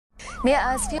Mehr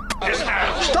als 4...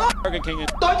 Stop! Burger King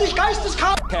Deutlich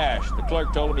geisteskrank! cash. The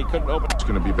clerk told him he couldn't open. It's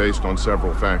going to be based on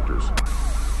several factors.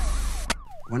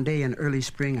 One day in early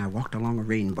spring, I walked along a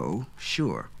rainbow,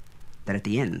 sure that at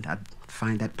the end I'd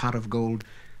find that pot of gold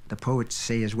the poets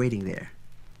say is waiting there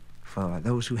for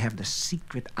those who have the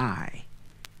secret eye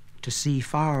to see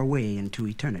far away into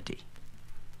eternity.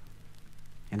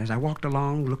 And as I walked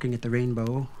along looking at the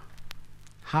rainbow,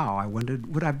 how, I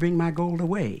wondered, would I bring my gold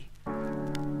away?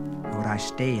 Or would I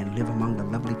stay and live among the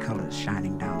lovely colors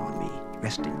shining down on me,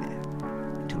 resting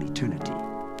there till eternity?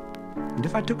 And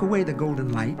if I took away the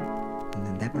golden light,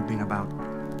 then that would bring about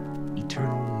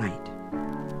eternal night.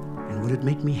 And would it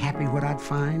make me happy what I'd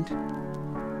find?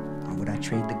 Or would I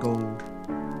trade the gold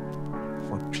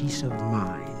for peace of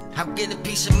mind? I'll get a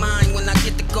peace of mind when I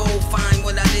get the gold. Find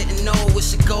what I didn't know.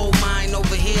 It's a gold mine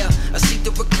over here. I see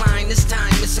the recline. This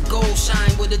time it's a gold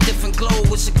shine with a different glow.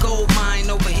 It's a gold mine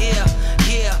over here.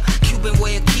 Yeah, Cuban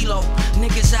weigh a kilo.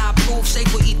 Niggas I approve, say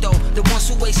for Eto. The ones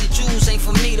who wasted jewels ain't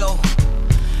for me though.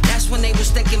 That's when they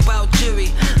was thinking about jury.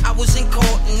 I was in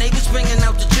court and they was bringing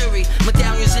out the jury.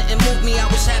 Medallions didn't move me. I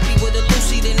was happy with a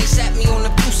Lucy. Then they sat me on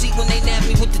the blue seat when they nabbed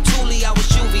me with the Thule. I was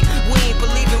juvie. We ain't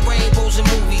believing rainbows and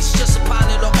movies. Just a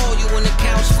pilot of oil and the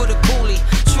couch for the coolie.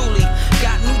 Truly,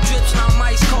 got new drips now I'm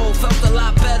ice cold. Felt a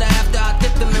lot better after I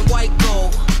dipped them in white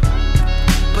gold.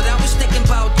 But I was thinking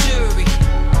about jury.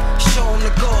 Show them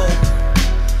the gold.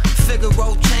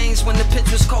 Figaro chains when the pitch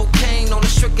was cocaine on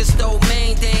the strictest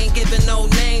domain. They ain't giving no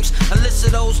names. A list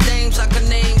of those names I can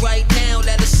name right now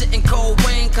that is sitting cold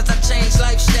rain, cause I changed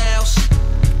lifestyles.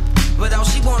 But all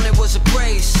she wanted was a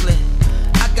bracelet.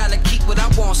 I gotta keep what I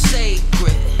want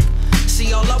sacred.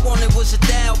 See, all I wanted was a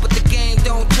dial, but the game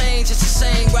don't change, it's the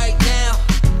same right now.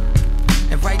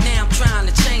 And right now I'm trying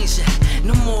to change that.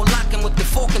 No more locking with the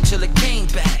fork until it came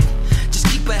back. Just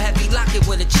keep a heavy locket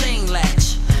with a chain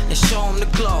latch and show them the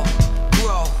glow,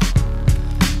 grow.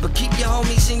 But keep your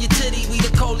homies in your titty, we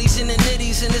the colies and the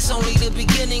nitties. And it's only the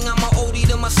beginning, I'm a oldie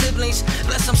to my siblings.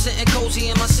 Bless I'm sitting cozy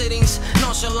in my sittings.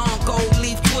 Nonchalant gold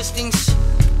leaf twistings.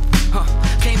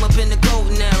 Came up in the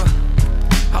golden era.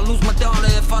 I'll lose my daughter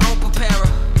if I don't prepare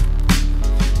her.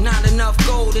 Not enough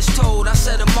gold is told, I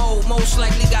set a mold. Most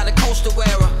likely got a coaster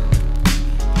wearer.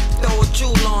 Throw a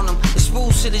jewel on them, it's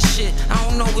rules to this shit. I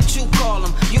don't know what you call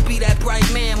them. You be that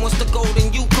bright man, once the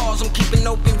golden you calls them. Keep an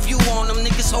open view on them,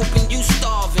 niggas hoping you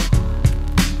starving.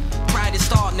 Pride is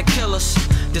starting to kill us.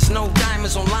 There's no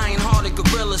diamonds on lion-hearted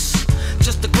gorillas.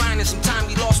 Just the grind and some time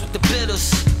we lost with the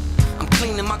bitters. I'm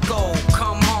cleaning my gold,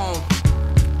 come home.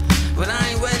 But I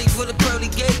ain't ready for the pearly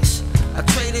gates. I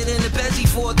traded in the Bezzy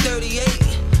for a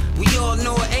 38. We all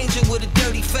know an angel with a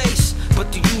dirty face.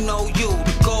 But do you know you,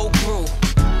 the gold grew.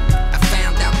 I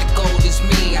found out the gold is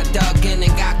me. I dug in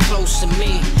and got close to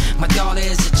me. My daughter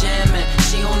is a gem and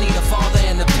she don't need a father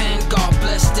and a pen. God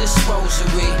bless this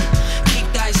rosary. Keep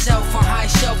thyself on high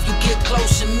shelf, you get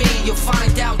close to me. You'll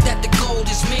find out that the gold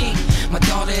is me. My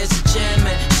daughter is a gem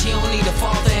and she don't need a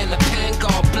father and a pen.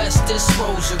 God bless this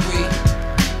rosary.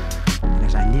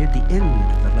 As I neared the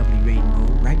end of the lovely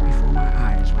rainbow, right before my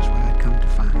eyes was what I'd come to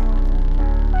find.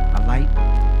 A light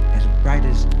as bright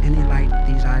as any light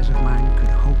these eyes of mine could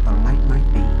hope a light might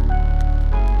be.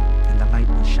 And the light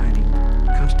was shining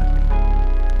constantly.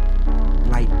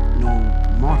 Light no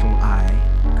mortal eye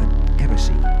could ever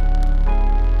see.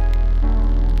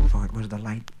 For it was the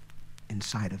light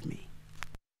inside of me.